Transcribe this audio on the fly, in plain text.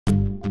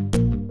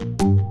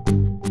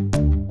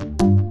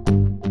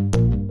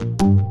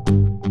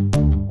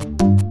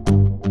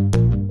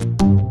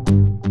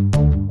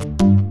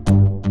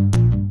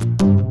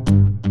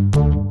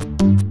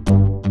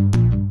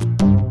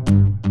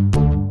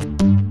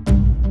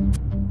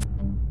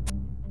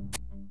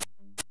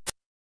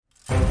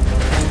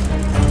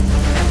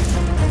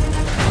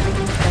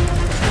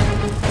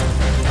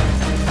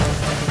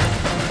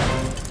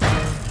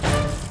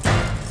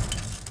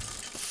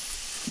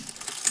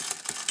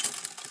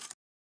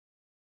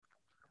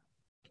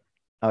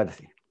Ahora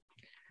sí.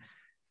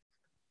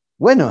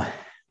 Bueno,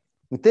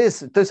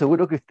 estoy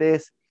seguro que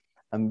ustedes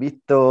han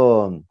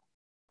visto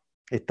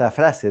esta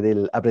frase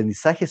del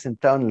aprendizaje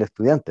centrado en el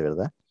estudiante,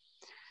 ¿verdad?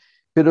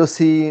 Pero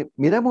si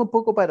miramos un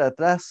poco para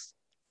atrás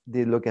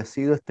de lo que ha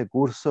sido este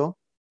curso,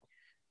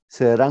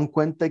 se darán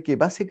cuenta que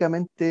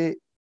básicamente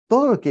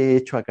todo lo que he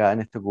hecho acá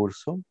en este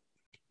curso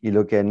y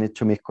lo que han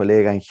hecho mis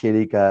colegas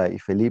Angélica y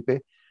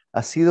Felipe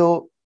ha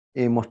sido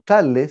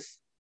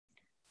mostrarles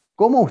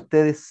cómo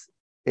ustedes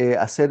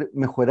hacer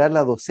mejorar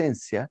la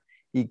docencia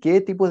y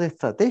qué tipo de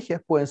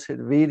estrategias pueden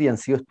servir y han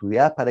sido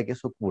estudiadas para que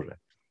eso ocurra.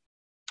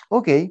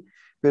 Ok,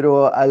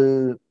 pero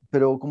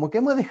como que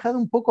hemos dejado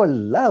un poco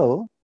al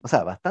lado, o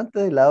sea,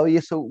 bastante de lado, y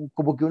eso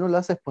como que uno lo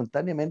hace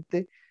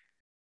espontáneamente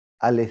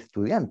al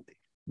estudiante,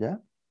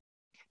 ¿ya?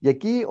 Y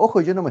aquí,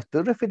 ojo, yo no me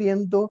estoy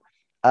refiriendo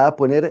a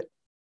poner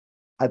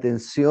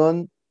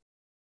atención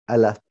a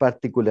las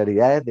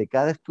particularidades de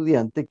cada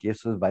estudiante, que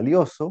eso es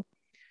valioso,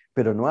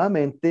 pero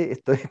nuevamente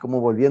estoy como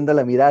volviendo a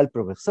la mirada al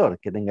profesor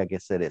que tenga que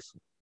hacer eso.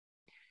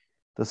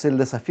 Entonces, el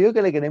desafío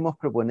que le queremos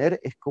proponer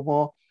es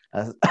cómo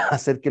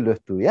hacer que los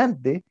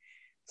estudiantes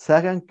se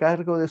hagan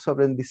cargo de su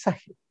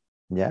aprendizaje,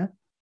 ¿ya?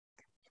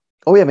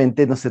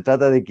 Obviamente no se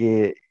trata de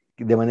que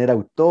de manera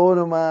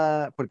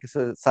autónoma, porque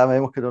eso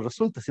sabemos que no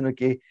resulta, sino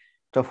que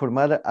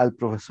transformar al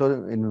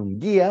profesor en un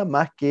guía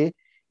más que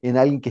en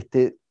alguien que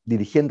esté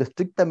dirigiendo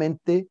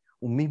estrictamente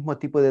un mismo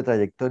tipo de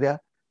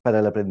trayectoria para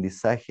el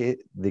aprendizaje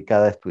de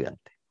cada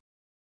estudiante.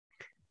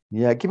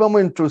 Y aquí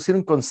vamos a introducir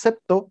un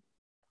concepto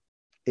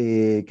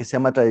que se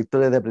llama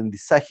trayectoria de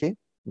aprendizaje,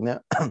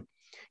 ¿ya?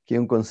 Que es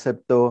un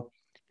concepto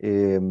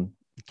eh,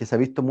 que se ha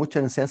visto mucho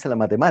en ciencia de la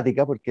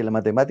matemática, porque la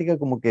matemática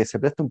como que se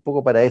presta un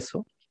poco para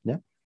eso, ¿ya?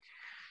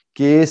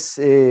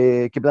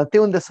 Que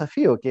plantea un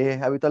desafío, que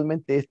es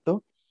habitualmente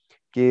esto,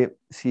 que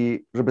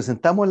si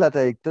representamos la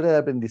trayectoria de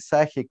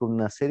aprendizaje con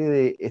una serie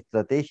de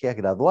estrategias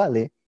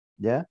graduales,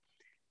 ¿ya?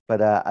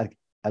 Para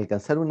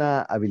alcanzar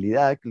una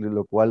habilidad,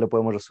 lo cual lo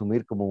podemos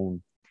resumir como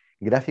un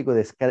gráfico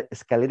de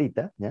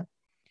escalerita, ¿ya?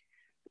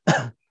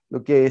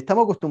 Lo que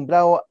estamos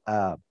acostumbrados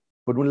a,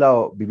 por un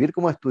lado, vivir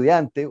como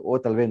estudiante, o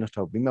tal vez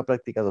nuestra misma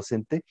práctica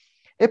docente,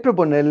 es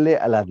proponerle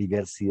a la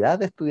diversidad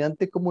de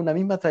estudiantes como una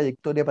misma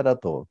trayectoria para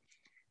todos,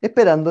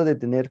 esperando de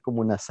tener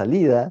como una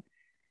salida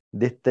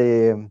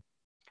de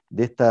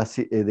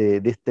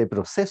de este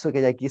proceso que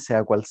hay aquí,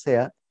 sea cual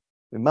sea,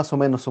 más o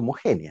menos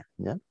homogénea,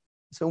 ¿ya?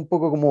 Eso es un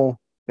poco como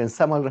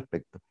pensamos al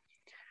respecto.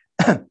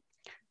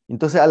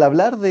 Entonces, al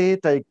hablar de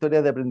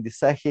trayectoria de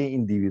aprendizaje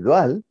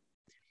individual,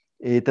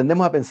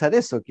 tendemos a pensar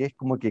eso, que es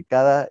como que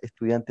cada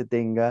estudiante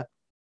tenga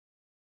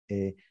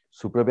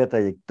su propia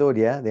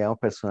trayectoria, digamos,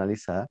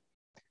 personalizada,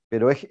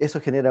 pero eso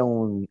genera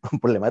un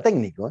problema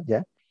técnico,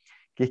 ¿ya?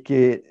 Que es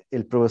que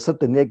el profesor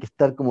tendría que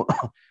estar como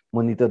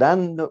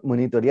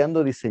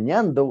monitoreando,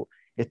 diseñando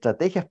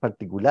estrategias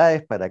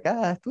particulares para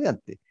cada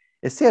estudiante.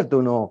 Es cierto,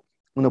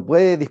 uno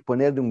puede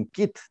disponer de un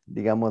kit,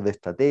 digamos, de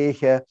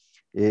estrategia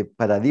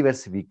para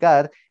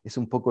diversificar, es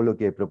un poco lo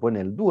que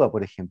propone el DUA,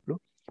 por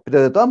ejemplo,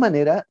 pero de todas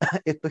maneras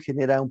esto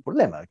genera un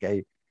problema, que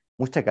hay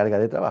mucha carga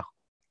de trabajo.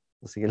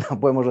 Así que lo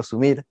podemos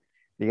resumir,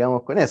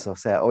 digamos, con eso. O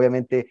sea,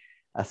 obviamente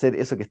hacer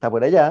eso que está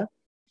por allá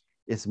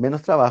es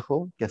menos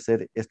trabajo que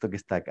hacer esto que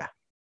está acá,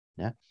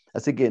 ¿ya?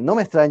 Así que no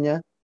me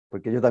extraña,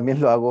 porque yo también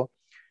lo hago,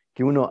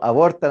 que uno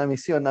aborta la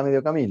misión a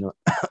medio camino,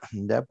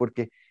 ¿ya?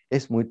 Porque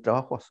es muy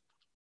trabajoso.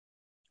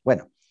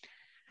 Bueno,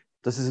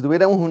 entonces si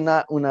tuviéramos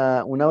una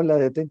aula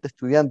de 30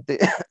 estudiantes,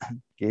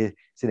 que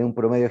sería un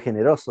promedio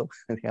generoso,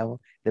 digamos,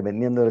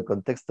 dependiendo del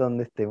contexto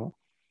donde estemos,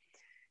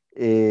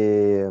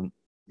 eh,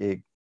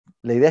 eh,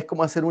 la idea es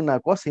cómo hacer una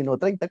cosa y no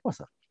 30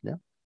 cosas, ¿ya?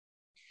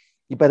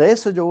 Y para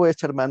eso yo voy a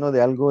echar mano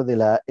de algo de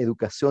la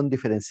educación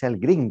diferencial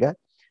gringa.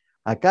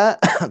 Acá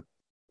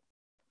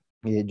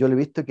yo lo he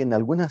visto que en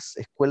algunas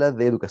escuelas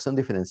de educación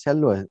diferencial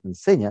lo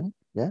enseñan,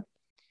 ¿ya?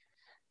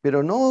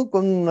 Pero no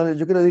con,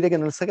 yo creo diría que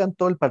no le sacan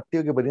todo el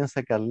partido que podrían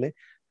sacarle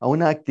a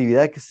una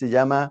actividad que se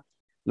llama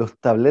los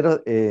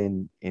tableros,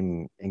 en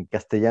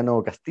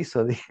castellano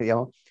castizo,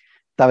 digamos,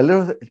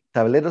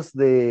 tableros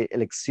de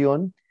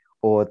elección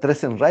o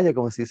tres en raya,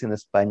 como se dice en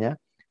España,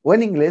 o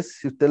en inglés,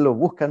 si ustedes lo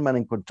buscan, van a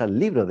encontrar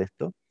libros de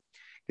esto,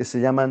 que se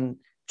llaman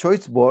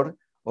Choice Board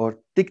o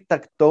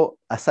Tic-Tac-Toe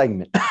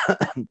Assignment,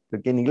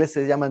 porque en inglés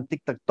se llaman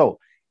Tic-Tac-Toe.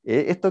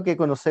 Esto que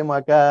conocemos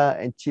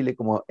acá en Chile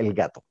como el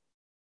gato.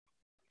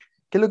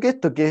 ¿Qué es lo que es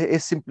esto? Que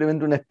es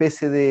simplemente una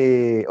especie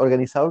de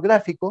organizador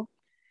gráfico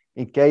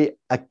en que hay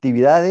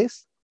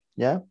actividades,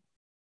 ¿ya?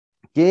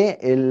 Que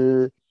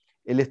el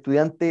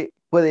estudiante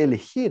puede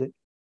elegir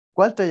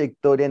cuál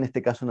trayectoria, en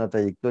este caso una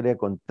trayectoria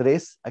con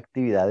tres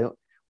actividades,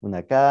 una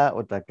acá,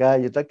 otra acá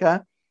y otra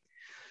acá,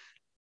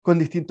 con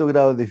distintos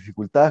grados de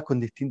dificultad,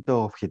 con distintos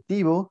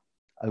objetivos,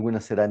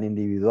 algunas serán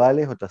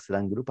individuales, otras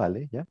serán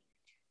grupales, ¿ya?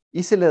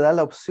 Y se le da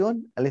la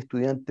opción al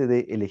estudiante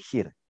de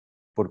elegir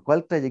por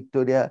cuál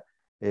trayectoria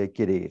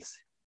quiere irse.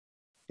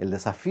 El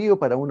desafío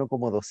para uno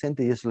como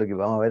docente, y eso es lo que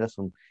vamos a ver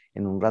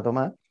en un rato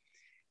más,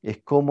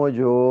 es cómo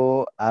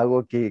yo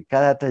hago que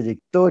cada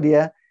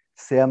trayectoria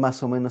sea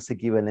más o menos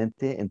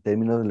equivalente en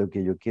términos de lo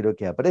que yo quiero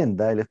que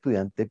aprenda el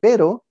estudiante,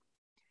 pero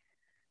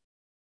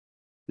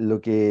lo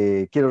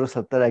que quiero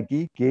resaltar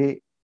aquí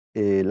que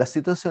la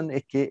situación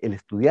es que el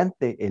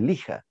estudiante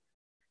elija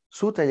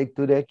su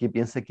trayectoria que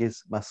piensa que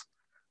es más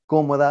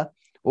cómoda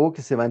o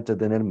que se va a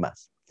entretener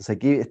más. Entonces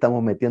aquí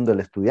estamos metiendo al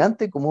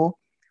estudiante como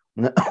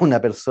una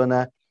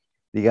persona,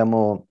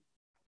 digamos,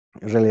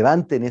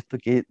 relevante en esto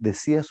que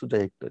decida su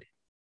trayectoria.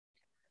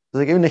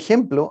 Entonces aquí hay un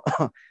ejemplo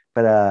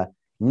para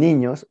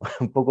niños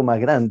un poco más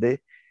grandes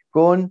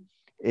con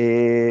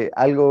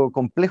algo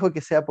complejo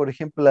que sea, por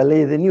ejemplo, la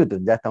ley de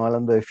Newton, ya estamos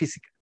hablando de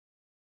física.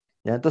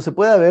 ¿Ya? Entonces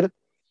puede haber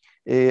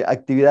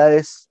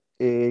actividades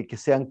que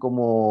sean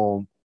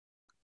como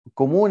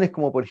comunes,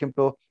 como por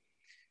ejemplo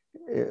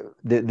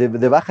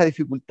de baja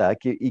dificultad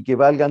y que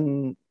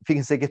valgan,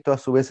 fíjense que esto a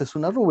su vez es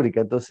una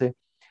rúbrica, entonces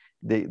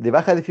de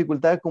baja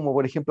dificultad como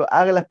por ejemplo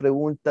haga las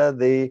preguntas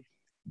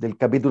del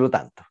capítulo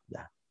tanto.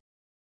 ¿Ya?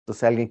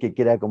 Entonces alguien que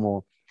quiera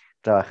como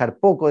trabajar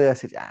poco debe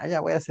decir,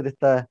 ya voy a hacer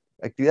esta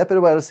actividad,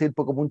 pero va a recibir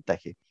poco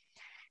puntaje.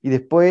 Y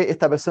después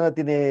esta persona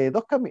tiene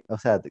dos caminos, o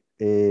sea,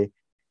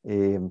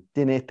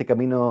 tiene este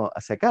camino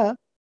hacia acá,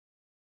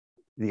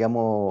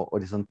 digamos,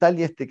 horizontal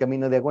y este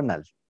camino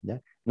diagonal. ¿Ya?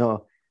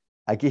 No,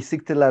 aquí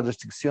existe la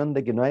restricción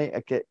de que no hay,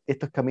 que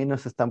estos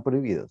caminos están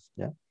prohibidos,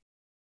 ¿ya?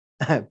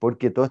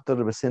 Porque todo esto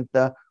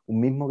representa un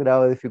mismo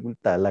grado de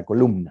dificultad, la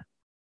columna.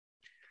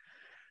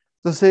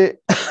 Entonces,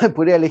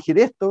 podría elegir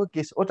esto, que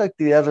es otra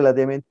actividad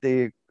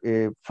relativamente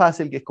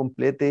fácil, que es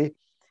complete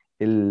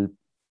el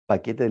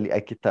paquete,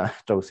 aquí está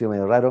traducido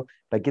medio raro,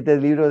 paquete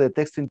de libro de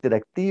texto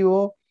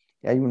interactivo,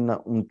 hay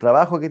un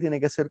trabajo que tiene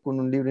que hacer con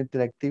un libro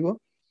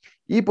interactivo,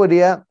 y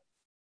podría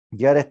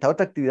llegar a esta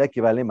otra actividad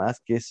que vale más,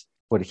 que es,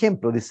 por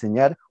ejemplo,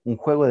 diseñar un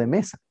juego de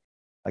mesa.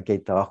 Aquí hay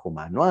trabajo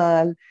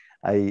manual,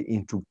 hay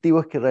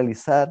instructivos que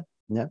realizar,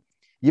 ¿ya?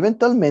 Y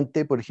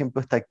eventualmente, por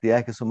ejemplo, estas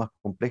actividades que son más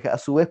complejas, a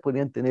su vez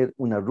podrían tener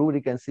una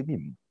rúbrica en sí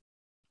mismas.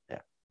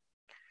 ¿Ya?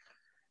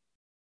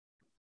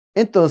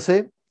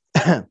 Entonces,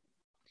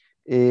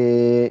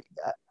 eh,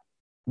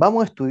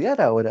 vamos a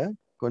estudiar ahora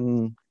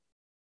con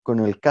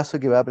el caso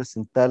que va a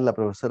presentar la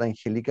profesora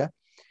Angélica,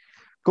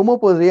 cómo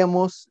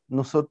podríamos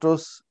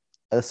nosotros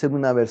hacer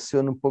una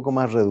versión un poco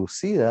más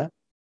reducida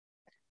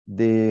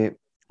de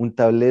un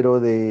tablero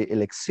de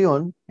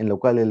elección en lo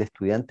cual el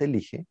estudiante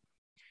elige,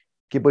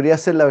 que podría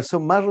ser la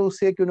versión más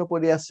reducida que uno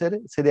podría hacer,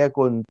 sería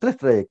con tres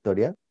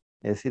trayectorias,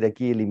 es decir,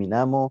 aquí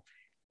eliminamos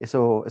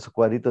esos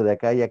cuadritos de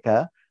acá y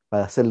acá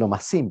para hacerlo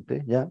más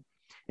simple, ¿ya?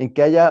 En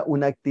que haya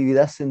una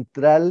actividad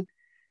central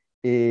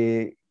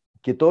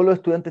que todos los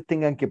estudiantes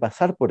tengan que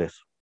pasar por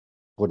eso.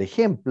 Por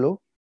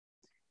ejemplo,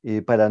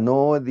 para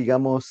no,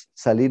 digamos,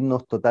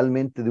 salirnos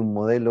totalmente de un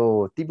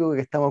modelo típico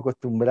que estamos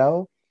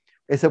acostumbrados,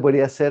 esa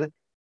podría ser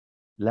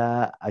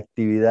la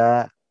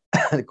actividad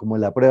como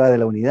la prueba de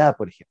la unidad,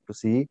 por ejemplo.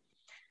 Si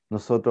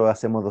nosotros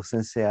hacemos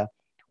docencia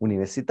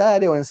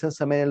universitaria o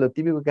enseñanza media, lo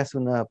típico que hace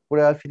una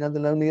prueba al final de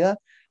la unidad,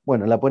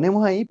 bueno, la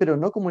ponemos ahí, pero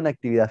no como una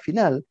actividad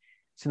final,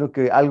 sino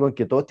que algo en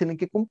que todos tienen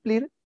que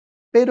cumplir,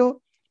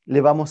 pero le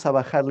vamos a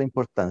bajar la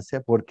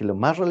importancia porque lo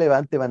más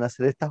relevante van a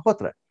ser estas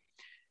otras.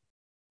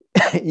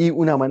 Y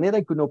una manera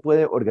en que uno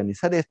puede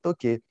organizar esto,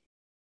 que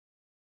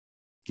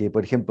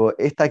por ejemplo,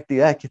 estas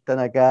actividades que están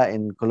acá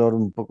en color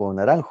un poco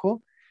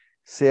naranjo,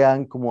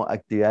 sean como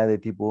actividades de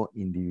tipo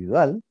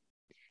individual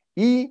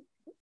y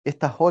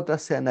estas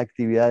otras sean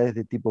actividades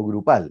de tipo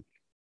grupal.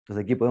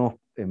 Entonces aquí podemos,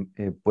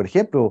 por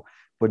ejemplo,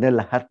 poner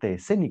las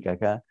artes escénicas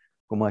acá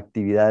como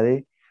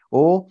actividades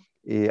o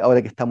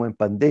ahora que estamos en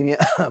pandemia,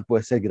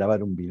 puede ser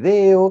grabar un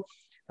video,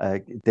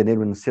 tener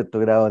un cierto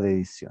grado de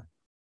edición.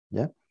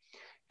 ¿Ya?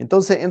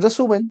 Entonces, en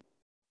resumen,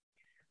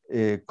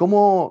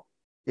 ¿cómo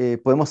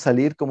podemos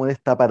salir como de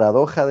esta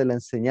paradoja de la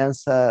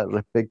enseñanza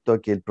respecto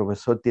a que el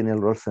profesor tiene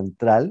el rol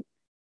central?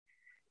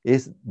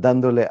 Es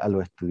dándole a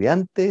los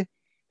estudiantes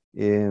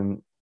eh,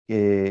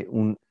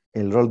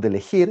 el rol de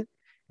elegir.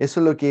 Eso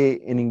es lo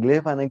que en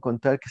inglés van a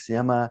encontrar que se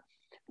llama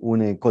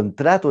un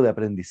contrato de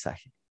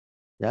aprendizaje,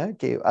 ¿ya?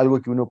 Que algo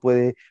que uno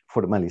puede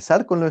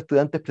formalizar con los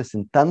estudiantes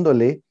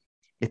presentándole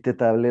este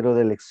tablero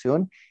de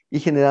elección y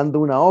generando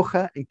una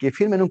hoja en que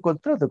firmen un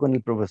contrato con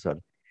el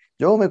profesor.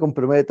 Yo me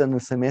comprometo en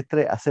el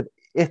semestre a hacer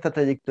esta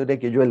trayectoria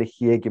que yo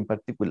elegí aquí en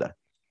particular.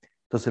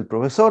 Entonces el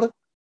profesor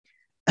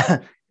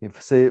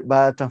se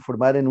va a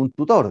transformar en un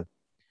tutor,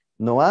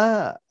 no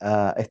va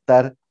a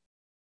estar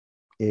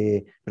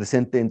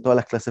presente en todas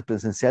las clases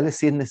presenciales.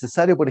 Si es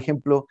necesario, por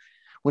ejemplo,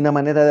 una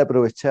manera de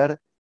aprovechar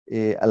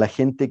a la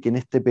gente que en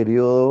este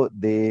periodo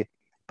de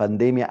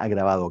pandemia ha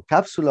grabado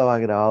cápsula o ha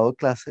grabado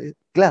clase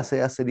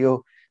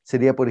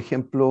sería, por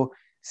ejemplo,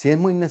 si es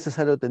muy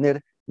necesario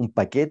tener un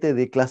paquete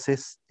de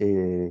clases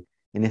en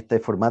este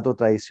formato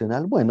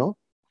tradicional, bueno,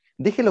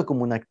 déjelo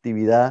como una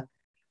actividad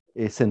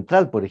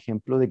central, por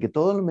ejemplo, de que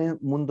todo el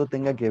mundo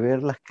tenga que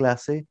ver las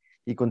clases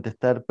y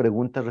contestar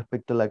preguntas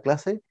respecto a la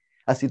clase.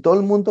 Así todo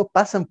el mundo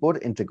pasan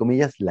por, entre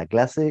comillas, la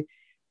clase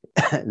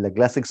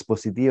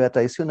expositiva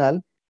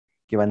tradicional,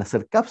 que van a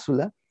ser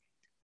cápsula,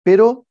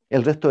 pero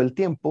el resto del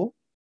tiempo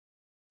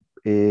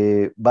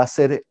va a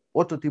ser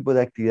otro tipo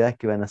de actividades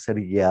que van a ser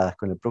guiadas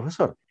con el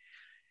profesor.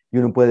 Y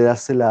uno puede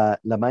darse la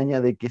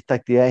maña de que estas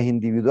actividades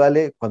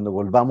individuales, cuando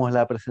volvamos a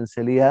la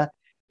presencialidad,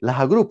 las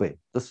agrupe.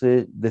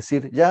 Entonces,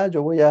 decir, ya,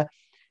 yo voy a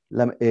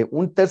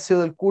un tercio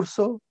del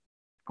curso,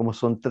 como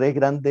son tres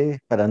grandes,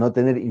 para no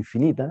tener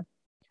infinitas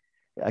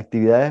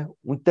actividades,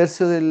 un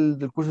tercio del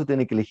curso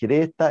tiene que elegir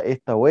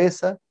esta o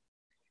esa.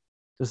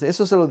 Entonces,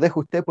 eso se lo dejo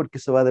a usted porque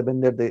eso va a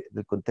depender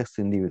del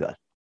contexto individual.